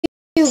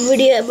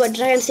video about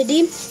Dragon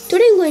City.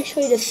 Today I'm going to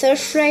show you the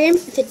Surf Dragon.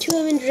 It's a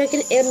 2-woman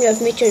dragon, enemy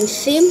of nature and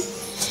sim.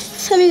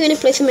 So we're going to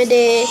play some of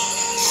the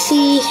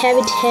sea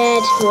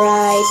habitat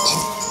right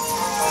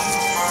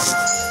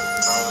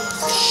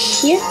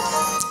here.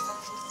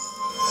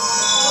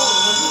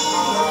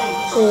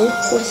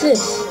 What's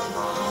this?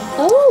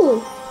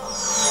 Oh,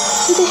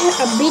 so they have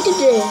updated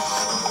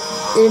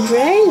the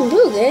dragon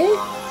book, eh?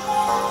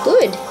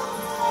 Good.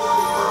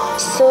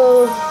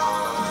 So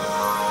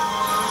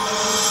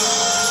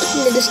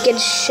let us get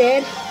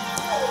shared.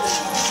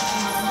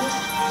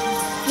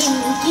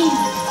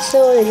 So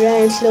the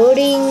dragon's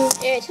loading.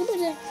 Yeah, so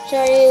the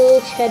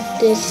giant had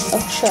this. Oh,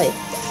 sorry.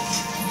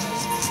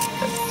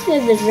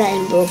 There's the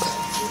dragon book.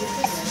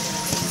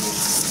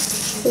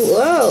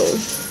 Whoa.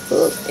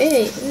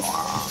 Okay.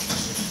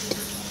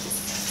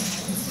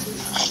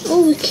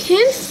 Oh, we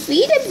can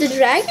feed up the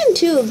dragon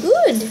too.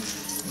 Good.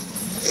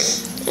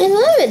 I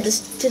love it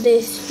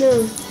today.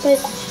 No, but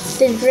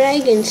the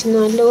dragon's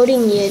not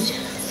loading yet.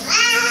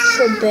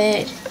 So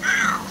bad.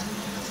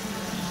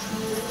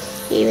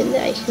 Even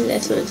though I think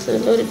that's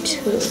not loaded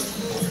too.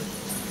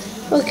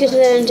 Okay, so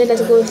then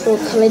let's go for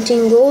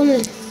collecting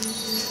gold.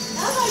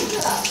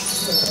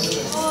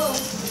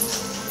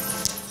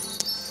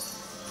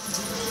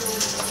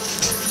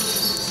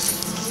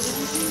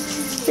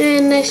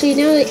 And actually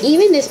now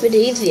even this bit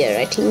easier,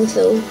 I think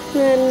so.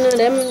 Not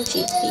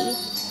MGC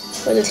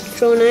for the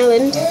Throne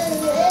Island.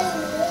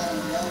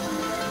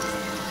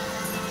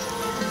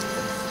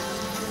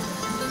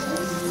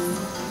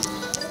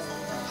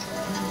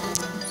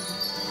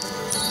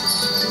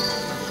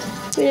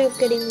 We're not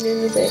getting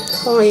none of the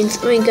coins.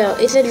 Oh my god,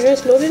 is it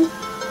just loaded?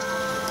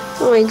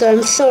 Oh my god,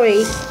 I'm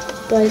sorry,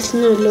 but it's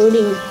not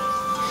loading.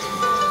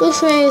 Let's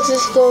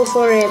just go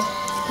for it.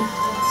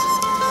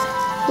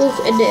 Look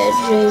at the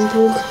dragon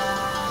book.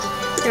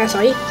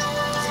 Sorry,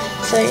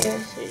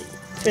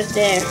 just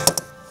there.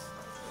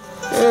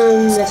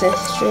 That's a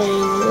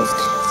dragon book.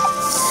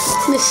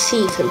 Let's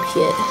see from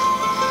here.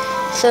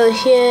 So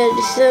here,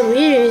 this is a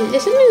weird.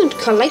 Is it a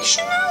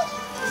collection now?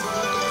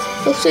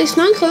 Looks like it's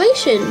not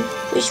collection,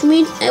 which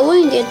means I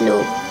won't get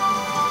no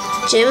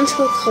gems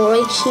for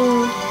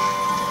collecting.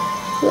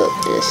 Look,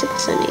 the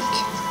supersonic.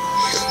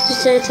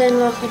 Just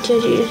unlock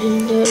activities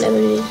and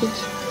level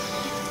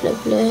blah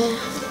blah.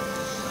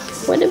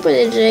 What about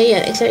the dragon?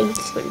 Yeah, exactly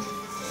this one.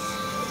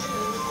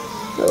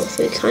 Oh,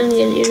 so you can't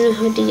get. You don't know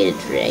how to get a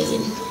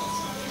dragon.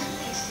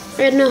 I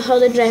don't know how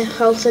the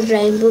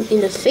dragon book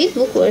in the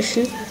Facebook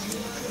version.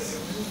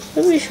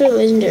 I'm pretty sure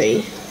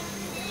legendary.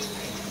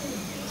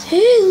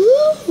 Hey,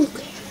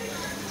 look!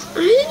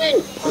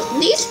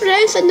 These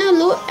dragons are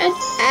now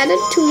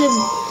added to the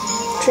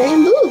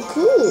dragon book.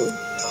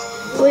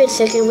 Cool. Wait a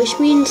second, which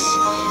means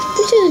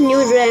which is a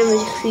new dragon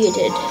was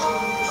created.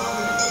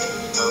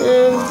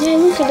 Yeah,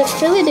 look at the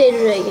Felidae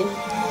dragon.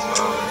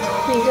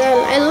 Oh my god,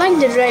 I like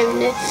the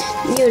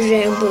new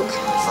dragon book.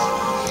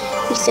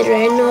 Is the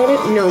dragon loaded?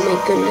 No, my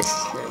goodness,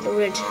 it's not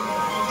loaded.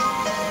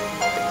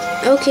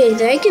 Okay, the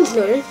dragon's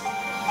loaded.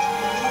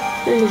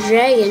 And the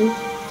dragon.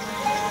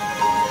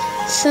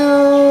 So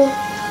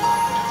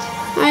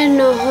I don't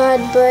know what,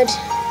 but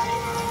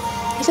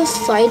it's a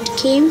fight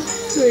game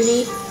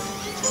ready.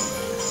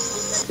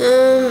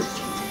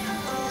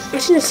 I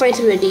think the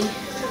fight's ready.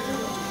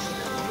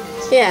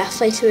 Yeah,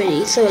 fight's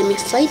ready. So let me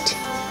fight.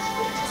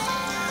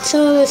 So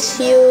let's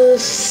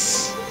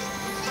use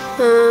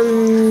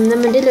the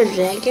Armadillo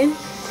dragon.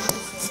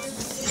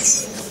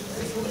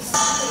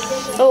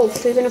 Oh,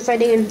 so we're gonna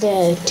fight against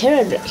the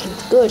Terror dragon.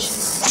 Good.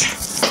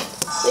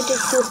 We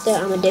just use the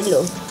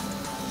Armadillo.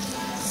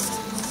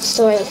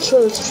 So I'll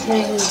kill the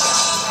dragon,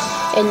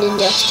 and then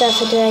just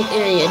staff attack,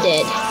 and you're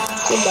dead.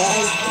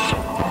 Goodbye.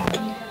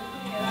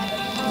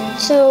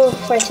 So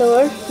fight's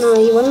over. Now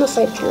you want to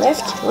fight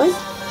left. What?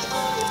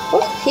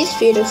 Oh, he's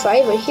 3 to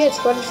 5, but here it's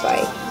 4 to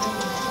 5.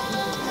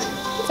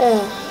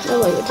 Oh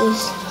my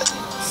goodness.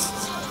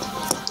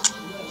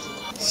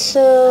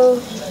 So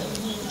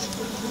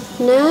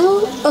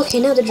now, okay,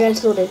 now the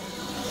dragon's loaded.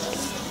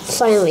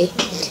 Finally.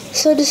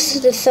 So this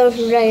is the Surf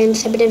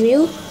Dragon's habitat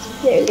view.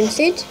 There you can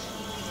see it.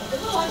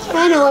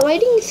 I know, why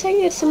didn't you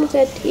say some of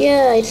that?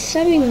 Yeah, it's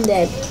having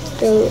that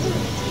the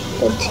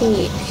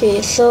thingy.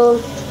 Okay, so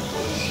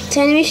its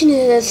animation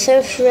is the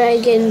Surf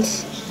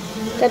Dragon's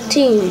that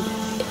thing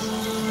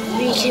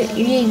we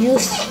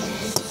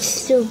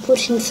use to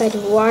put inside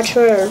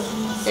water.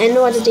 I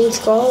know what the thing's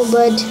called,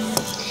 but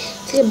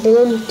it's like a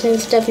balloon type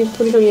of stuff. You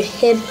put it on your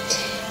hip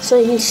so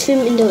you can swim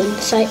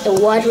inside the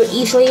water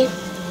easily.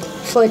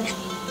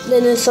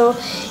 Then so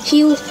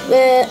he will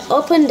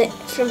open the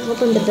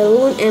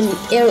balloon and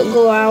air will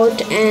go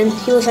out, and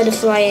he will try to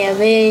fly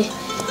away.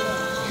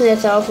 And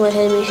that's all for the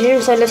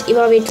animation. So let's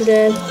evolve to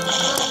the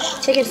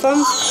second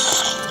form.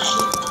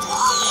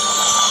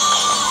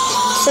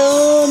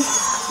 So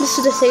this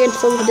is the second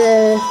form of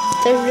the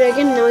Surf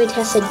Dragon. Now it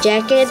has a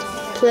jacket,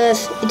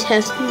 plus it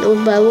has no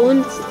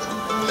balloon.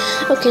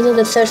 Okay, now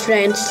the Surf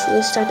Dragons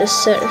will start to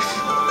surf.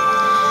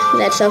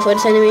 That's all for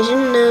this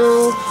animation.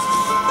 Now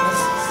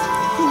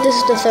the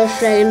this is the Surf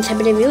Dragon's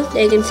habitat view.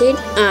 There you can see it.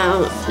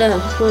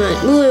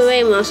 Move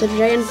away, Master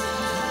Dragon.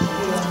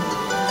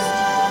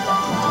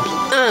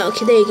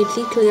 Okay, there you can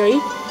see clearly.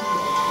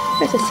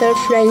 That's the Surf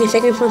Dragon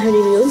second form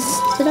habitat view.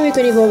 So now we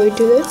can evolve it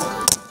to the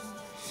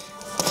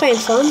fine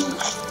form.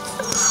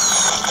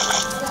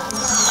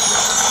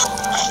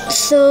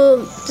 So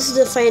this is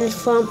the final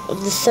form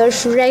of the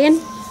Surf Dragon.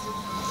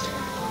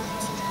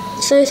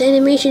 So his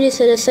animation is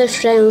that the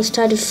Surf Dragon will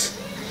start to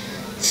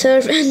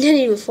surf and then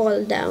he will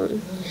fall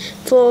down.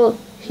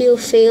 He'll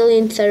fail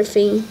in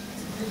surfing.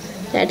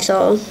 That's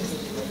all.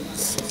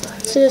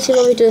 So let's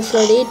evolve it to the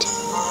Flood 8.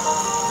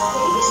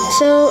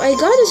 So I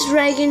got this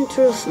dragon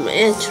through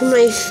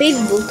my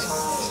Facebook.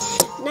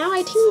 Now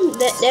I think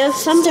that there's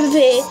some type of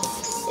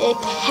a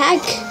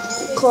pack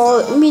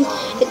called,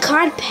 a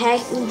card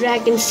pack in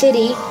Dragon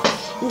City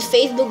in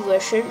Facebook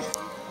version.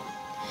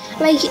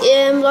 Like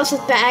lots of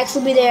packs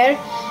will be there.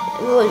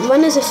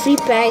 One is a free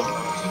pack,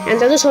 and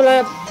the other's a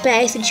lot of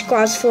packs which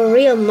cost for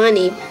real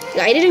money.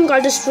 I didn't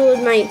got this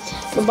through my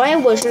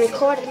mobile version. I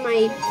caught it in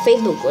my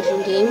Facebook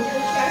version game.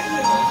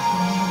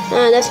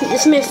 This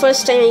is my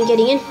first time I'm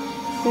getting it.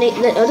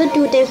 The other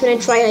two times when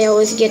I try, I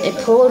always get a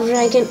Pearl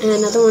Dragon, and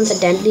another one's a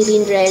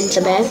Dandelion Dragon. It's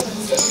a bad.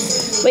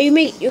 But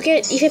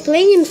if you're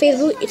playing in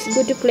Facebook, it's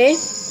good to play.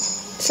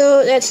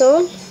 So that's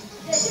all.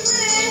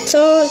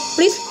 So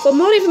please, for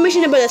more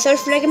information about the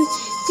Surf Dragon,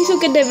 please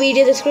look at the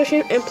video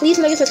description, and please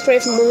like and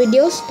subscribe for more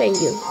videos. Thank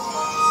you.